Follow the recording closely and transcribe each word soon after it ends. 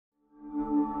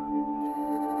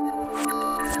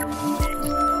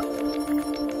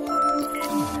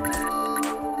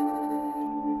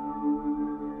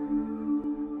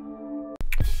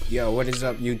Yo, what is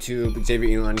up YouTube?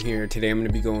 Xavier Elon here. Today I'm going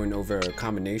to be going over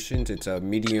combinations. It's a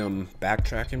medium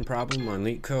backtracking problem on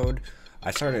LeetCode.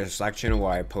 I started a Slack channel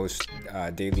where I post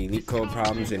daily LeetCode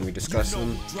problems and we discuss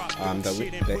them.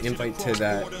 The invite to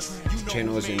that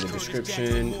channel is in the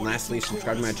description. And lastly,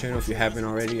 subscribe to my channel if you haven't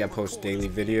already. I post daily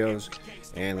videos.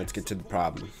 And let's get to the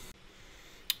problem.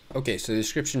 Okay, so the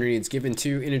description reads, given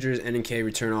two integers n and k,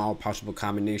 return all possible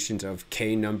combinations of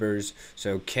k numbers.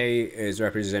 So k is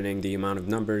representing the amount of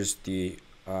numbers the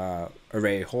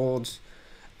array holds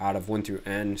out of 1 through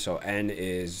n. So n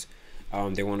is,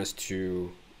 they want us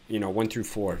to, 1 through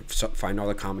 4, so find all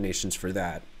the combinations for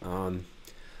that. I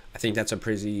think that's a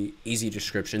pretty easy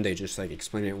description. They just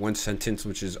explain it in one sentence,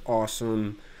 which is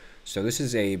awesome. So this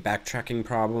is a backtracking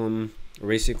problem. We're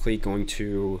basically going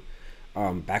to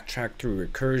backtrack through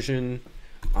recursion.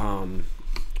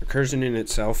 Recursion in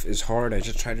itself is hard. I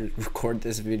just tried to record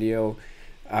this video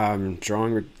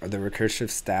drawing the recursive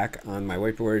stack on my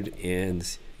whiteboard,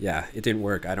 and yeah, it didn't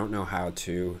work. I don't know how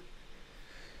to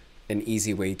an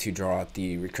easy way to draw out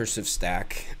the recursive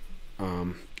stack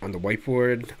on the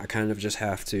whiteboard. I kind of just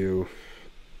have to,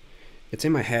 it's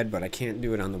in my head, but I can't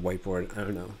do it on the whiteboard. I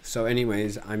don't know. So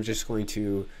anyways, I'm just going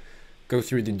to go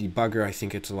through the debugger. I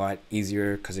think it's a lot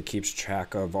easier because it keeps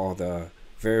track of all the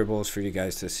variables for you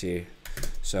guys to see.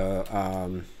 So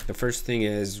the first thing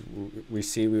is we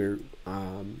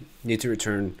need to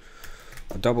return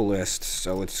a double list.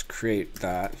 So let's create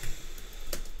that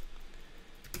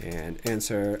and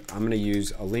answer. I'm going to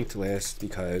use a linked list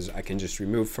because I can just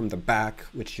remove from the back,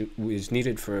 which is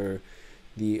needed for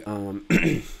the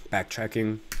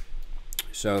backtracking.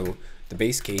 So the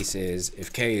base case is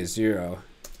if k is 0,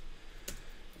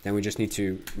 then we just need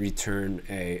to return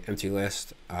a empty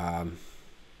list.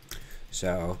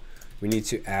 So we need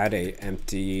to add a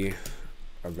empty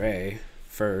array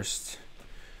first,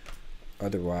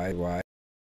 otherwise.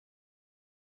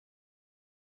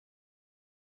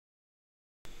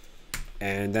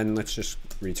 And then let's just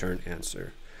return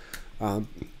answer. And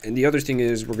the other thing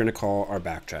is we're going to call our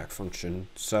backtrack function.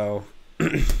 So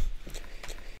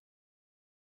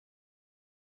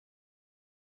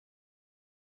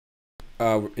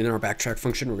in our backtrack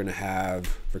function, we're going to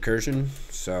have recursion.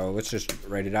 So let's just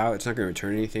write it out. It's not going to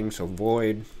return anything. So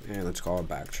void, and let's call it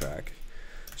backtrack.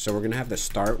 So we're going to have the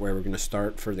start where we're going to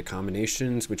start for the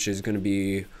combinations, which is going to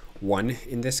be 1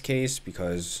 in this case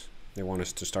because they want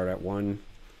us to start at 1.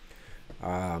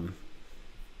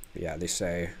 Yeah, they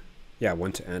say,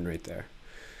 1 to n right there.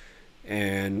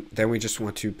 And then we just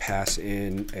want to pass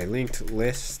in a linked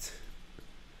list.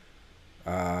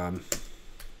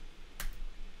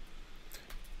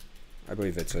 I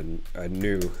believe it's a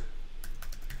new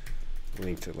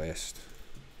linked list.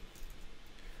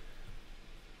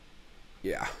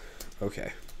 Yeah,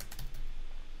 okay.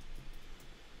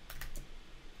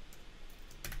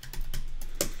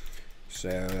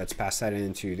 So let's pass that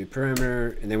into the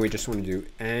parameter, and then we just want to do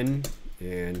n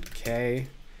and k,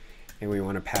 and we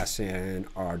want to pass in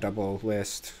our double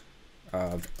list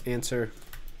of answer.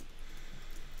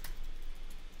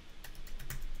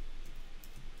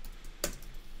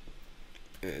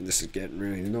 And this is getting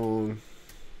really long.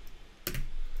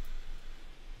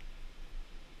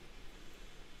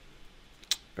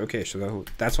 Okay, so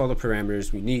that's all the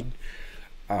parameters we need.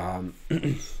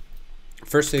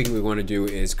 First thing we want to do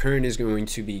is current is going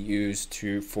to be used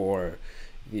for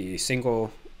the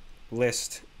single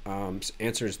list.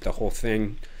 Answers the whole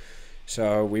thing.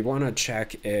 So we want to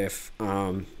check if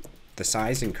the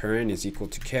size in current is equal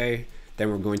to k.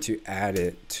 Then we're going to add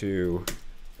it to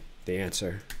the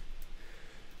answer.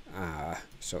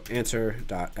 So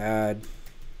answer.add,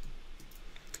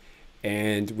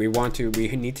 and we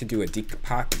need to do a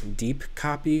deep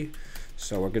copy.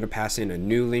 So we're going to pass in a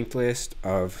new linked list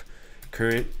of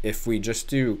current. If we just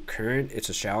do current, it's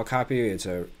a shell copy. It's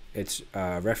a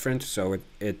reference, so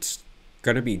it's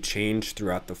going to be changed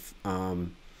throughout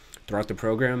the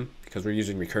program because we're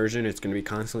using recursion. It's going to be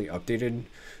constantly updated.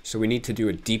 So we need to do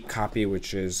a deep copy,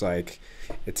 which is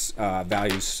its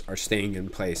values are staying in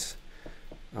place.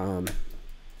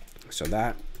 So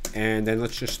that, and then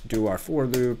let's just do our for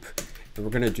loop, and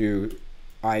we're going to do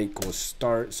I equals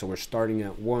start. So we're starting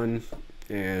at 1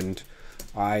 and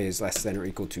I is less than or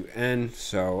equal to n,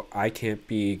 so I can't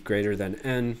be greater than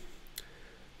n.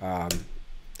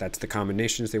 That's the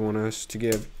combinations they want us to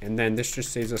give. And then this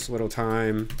just saves us a little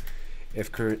time. If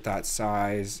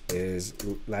current.size is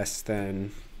less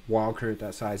than, while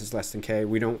current.size is less than k,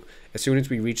 we don't, as soon as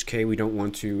we reach k, we don't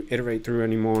want to iterate through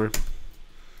anymore.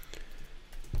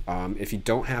 If you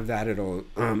don't have that, it'll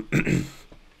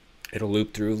it'll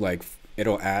loop through,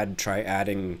 it'll try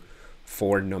adding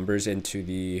 4 numbers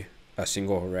into a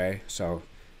single array. So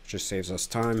just saves us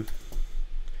time.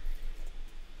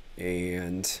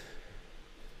 And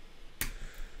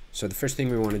so the first thing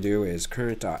we want to do is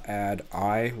current.add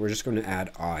I. We're just going to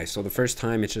add I. So the first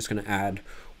time it's just going to add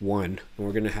 1, and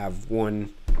we're going to have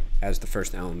 1 as the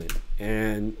first element.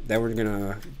 And then we're going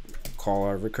to call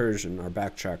our recursion, our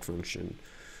backtrack function.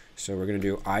 So we're going to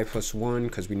do I plus 1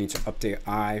 because we need to update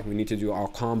I. We need to do all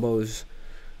combos.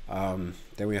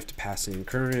 Then we have to pass in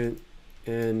current,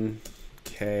 n,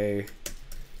 k,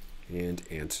 and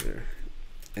answer.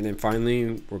 And then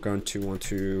finally, we're going to want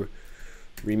to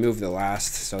remove the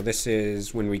last. So this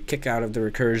is when we kick out of the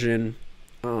recursion,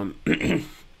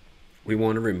 we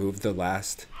want to remove the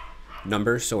last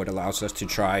number, so it allows us to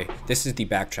try. This is the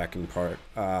backtracking part.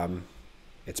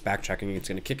 It's backtracking. It's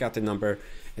going to kick out the number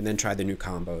and then try the new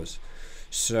combos.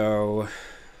 So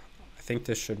I think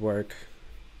this should work.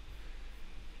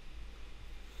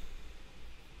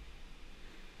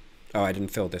 Oh, I didn't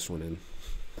fill this one in.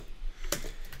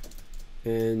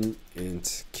 N,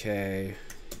 int, k,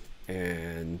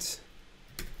 and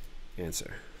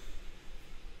answer.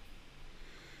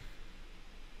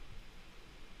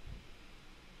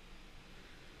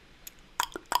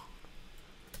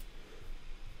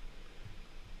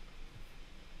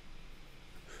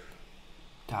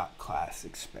 Dot class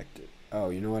expected. Oh,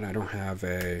 you know what? I don't have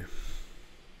a.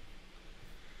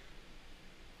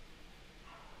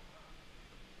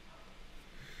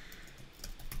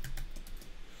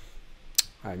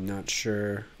 I'm not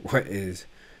sure what is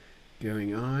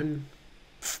going on.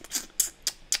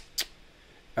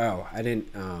 Oh, I didn't,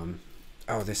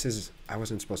 oh, this is, I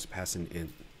wasn't supposed to pass an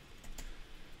int.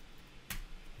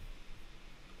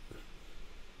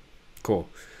 Cool.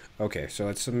 Okay, so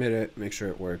let's submit it, make sure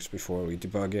it works before we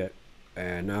debug it.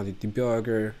 And now the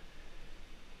debugger,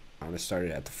 I'm gonna start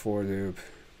it at the for loop.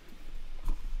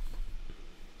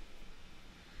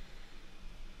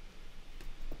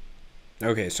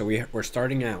 Okay, so we're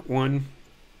starting at 1.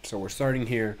 So we're starting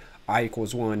here, I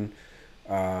equals 1.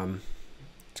 It's going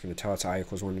to tell us I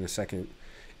equals 1 in a second.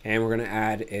 And we're going to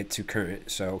add it to current.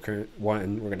 So current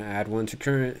 1, we're going to add 1 to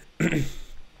current. And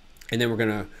then we're going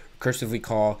to recursively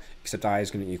call, except I is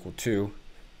going to equal 2.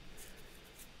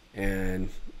 And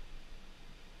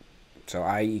so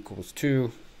I equals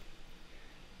 2.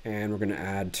 And we're going to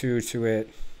add 2 to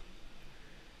it.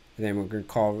 And then we're going to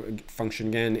call a function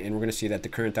again, and we're going to see that the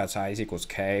current.size equals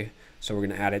k. So we're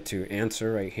going to add it to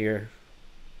answer right here.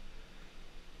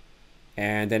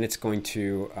 And then it's going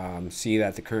to see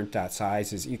that the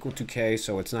current.size is equal to k,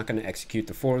 so it's not going to execute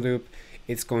the for loop.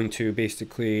 It's going to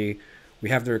basically, we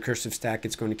have the recursive stack,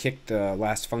 it's going to kick the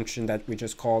last function that we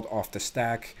just called off the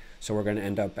stack. So we're going to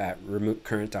end up at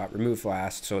current.remove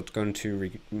last. So it's going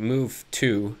to remove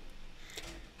 2.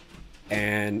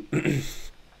 And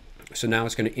so now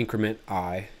it's going to increment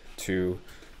I to,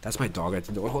 that's my dog at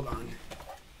the door, hold on.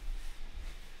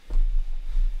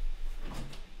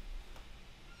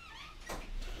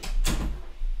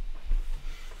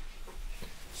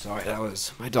 Sorry, that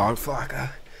was my dog Flocka.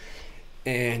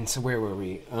 And so where were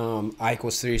we? I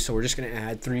equals 3, so we're just going to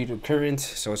add 3 to current.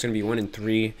 So it's going to be 1 and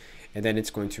 3, and then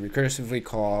it's going to recursively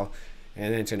call,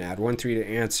 and then it's going to add 1, 3 to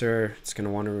answer. It's going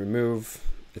to want to remove,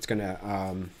 it's going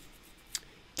to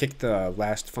kick the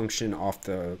last function off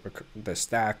the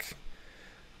stack,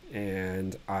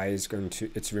 and I is going to,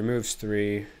 it removes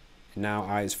 3, and now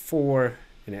I is 4,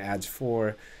 and it adds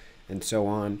 4, and so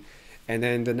on. And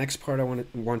then the next part I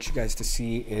want you guys to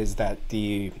see is that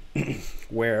the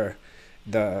where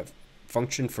the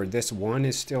function for this 1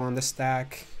 is still on the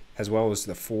stack, as well as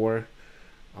the 4.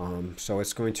 So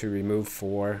it's going to remove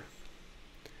 4,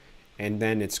 and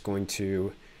then it's going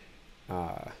to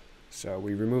so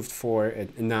we removed 4,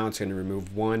 and now it's going to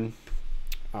remove 1.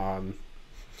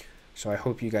 So I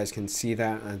hope you guys can see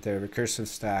that on the recursive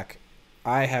stack.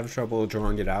 I have trouble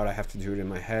drawing it out. I have to do it in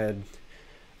my head.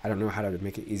 I don't know how to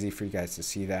make it easy for you guys to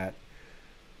see that.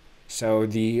 So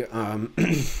the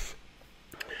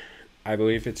I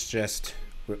believe it's just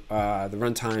the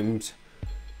runtimes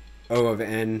O of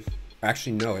n.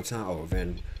 Actually, no, it's not O of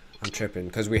n. I'm tripping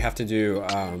because we have to do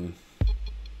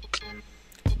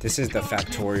this is the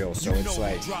factorial, so it's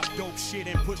like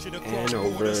n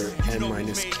over n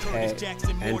minus k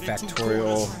n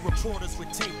factorial.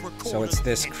 So it's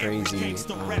this crazy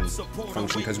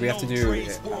function because we have to do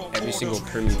every single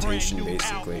permutation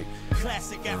basically.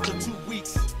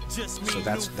 So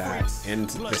that's that, and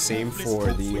the same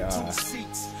for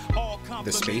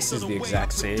the space is the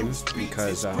exact same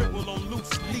because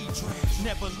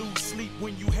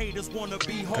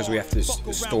we have to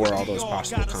store all those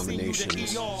possible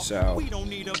combinations. So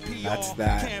that's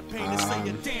that.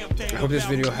 I hope this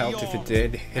video helped. If it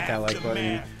did, hit that like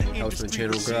button. helps my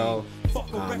channel grow.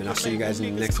 And I'll see you guys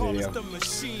in the next video.